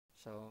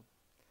So,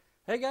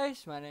 hey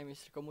guys, my name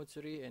is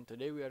RikoMutsuri, and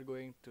today we are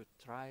going to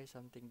try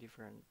something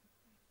different.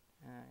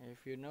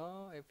 If you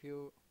know, I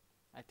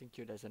think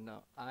you doesn't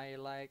know, I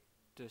like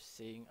to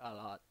sing a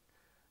lot,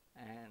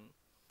 and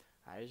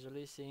I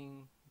usually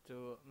sing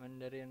to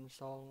Mandarin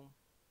song,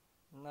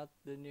 not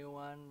the new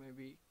one,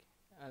 maybe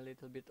a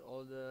little bit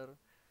older.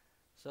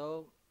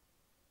 So,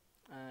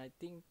 I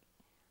think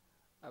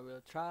I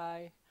will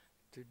try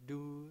to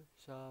do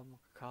some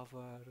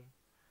cover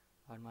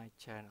on my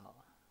channel.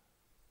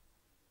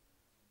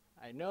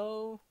 I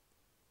know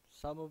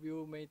some of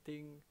you may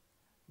think,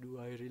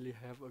 do I really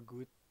have a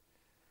good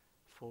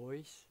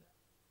voice?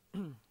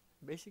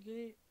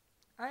 Basically,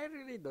 I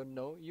really don't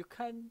know. You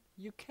can't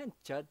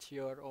judge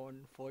your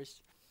own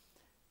voice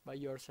by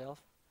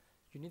yourself.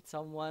 You need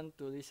someone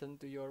to listen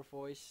to your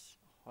voice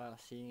while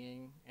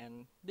singing,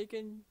 and they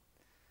can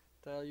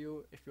tell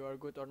you if you are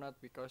good or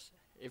not, because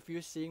if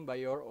you sing by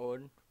your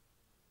own,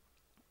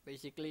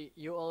 basically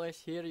you always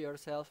hear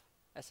yourself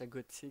as a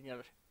good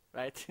singer,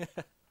 right?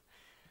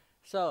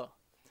 So,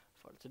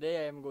 for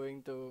today I am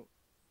going to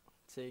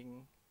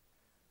sing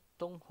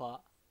Tong Hua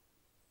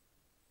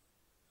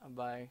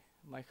by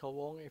Michael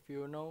Wong, if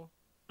you know.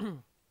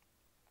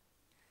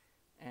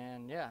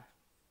 And yeah,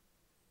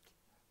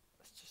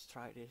 let's just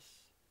try this.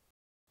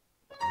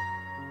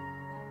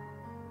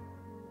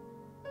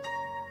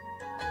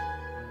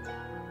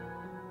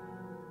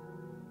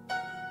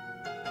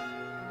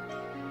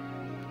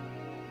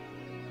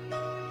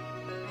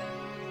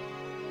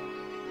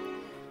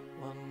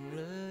 忘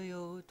了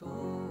有多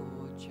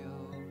久，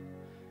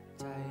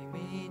再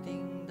没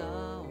听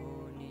到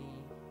你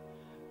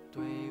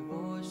对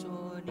我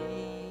说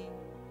你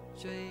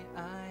最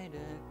爱的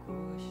故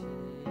事。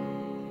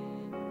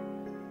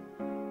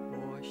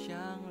我想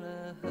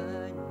了很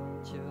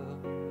久，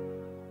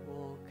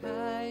我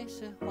开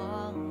始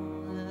慌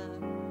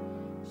了，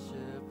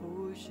是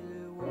不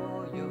是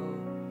我又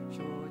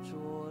说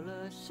错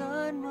了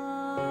什么？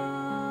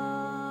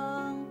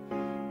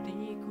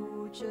你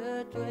哭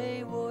着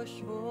对我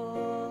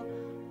说，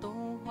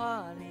童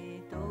话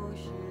里都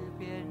是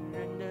骗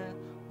人的，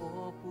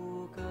我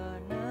不可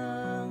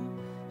能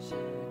是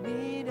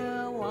你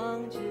的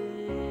王子。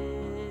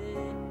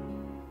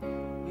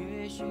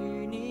也许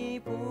你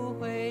不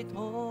会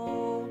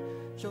痛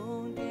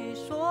重地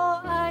说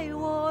爱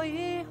我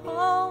以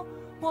后，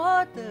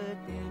我的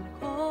天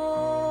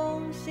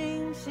空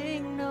星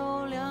星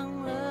都亮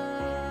了。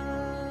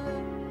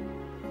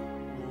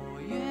我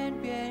愿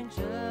变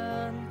成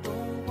童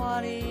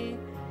话里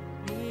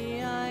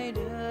你爱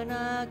的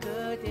那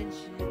个天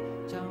使，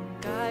张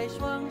开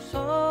双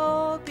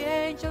手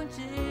变成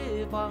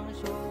翅膀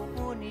守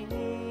护你。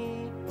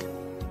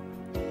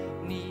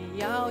你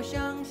要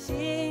相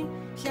信，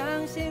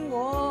相信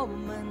我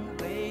们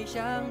会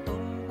像童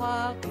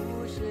话故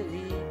事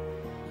里，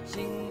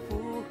幸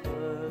福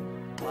和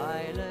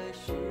快乐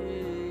是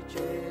结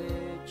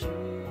局。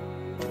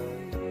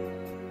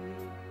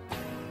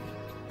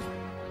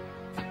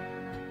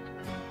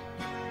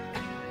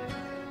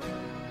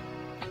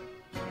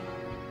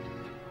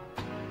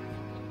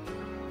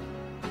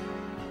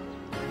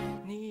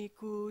你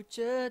哭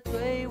着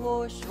对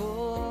我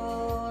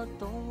说，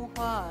童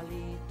话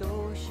里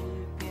都是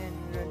骗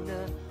人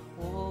的，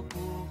我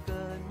不可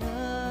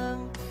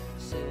能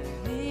是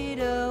你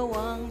的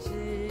王子。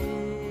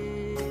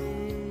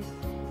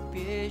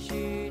也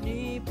许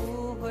你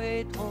不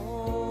会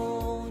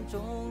痛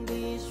重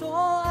地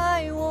说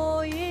爱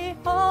我以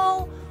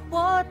后，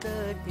我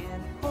的天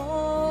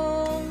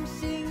空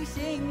星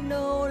星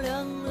都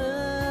亮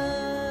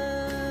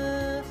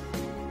了。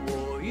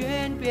我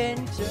愿变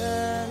成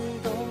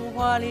童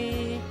话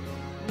里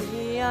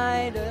你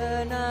爱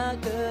的那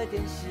个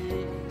天使，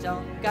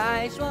张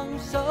开双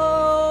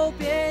手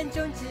变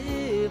成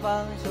翅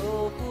膀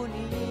守护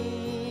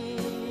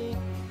你。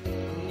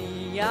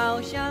你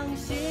要相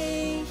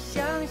信，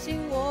相信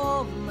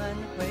我们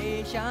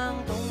会像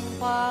童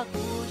话故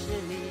事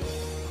里，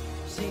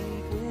幸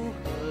福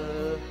和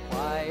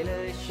快乐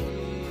是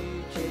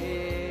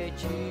结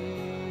局。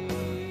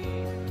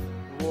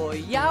我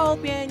要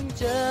变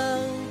成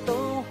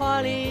童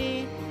话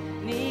里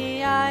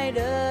你爱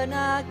的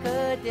那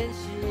颗天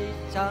使，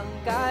张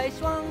开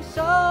双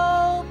手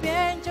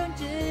变成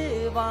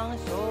翅膀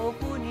守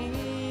护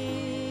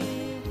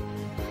你。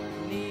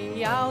你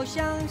要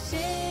相信，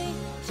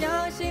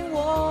相信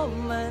我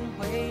们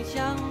会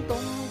像童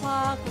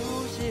话故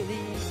事里，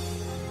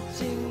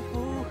幸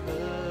福和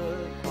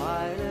快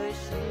乐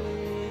是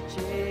结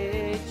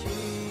局。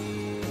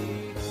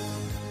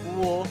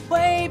我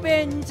会变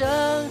成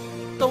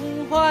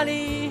童话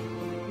里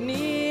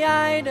你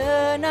爱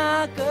的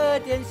那个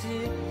天使，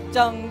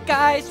张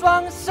开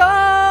双手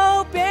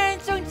变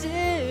成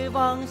翅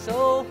膀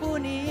守护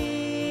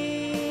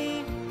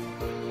你。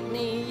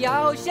你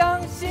要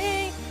相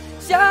信，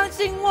相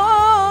信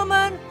我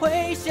们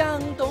会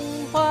像童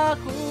话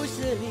故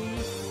事里，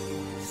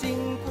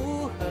幸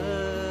福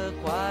和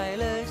快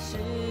乐是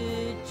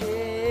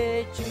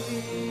结局。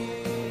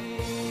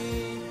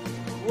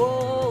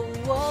哦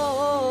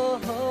哦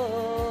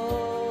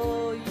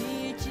哦，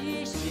一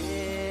起写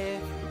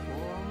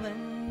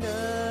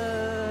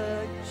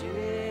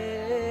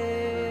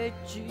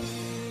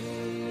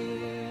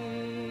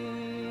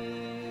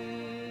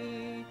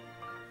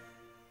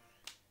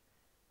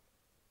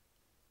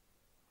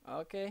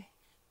Okay,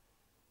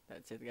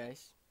 that's it,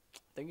 guys.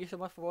 Thank you so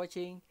much for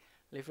watching.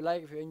 Leave a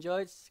like if you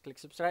enjoyed. Click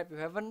subscribe if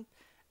you haven't.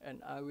 And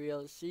I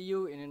will see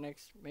you in the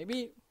next.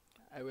 Maybe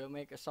I will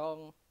make a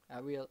song. I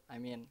will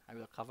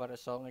cover a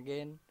song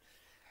again.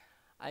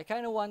 I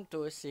kind of want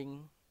to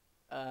sing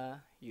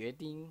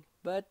Yueting,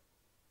 but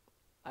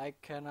I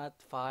cannot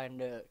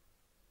find the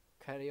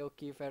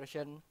karaoke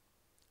version,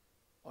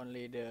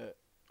 only the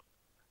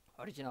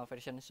original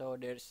version. So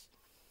there's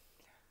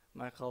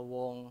Michael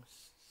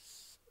Wong's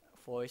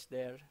voice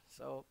there.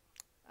 So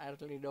I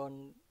really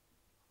don't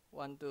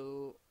want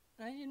to,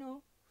 you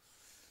know,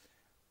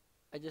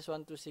 I just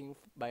want to sing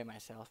by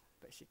myself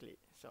basically.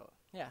 So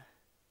yeah,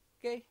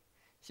 okay.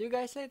 See you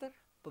guys later.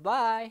 Bye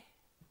bye.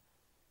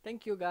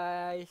 Thank you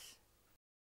guys.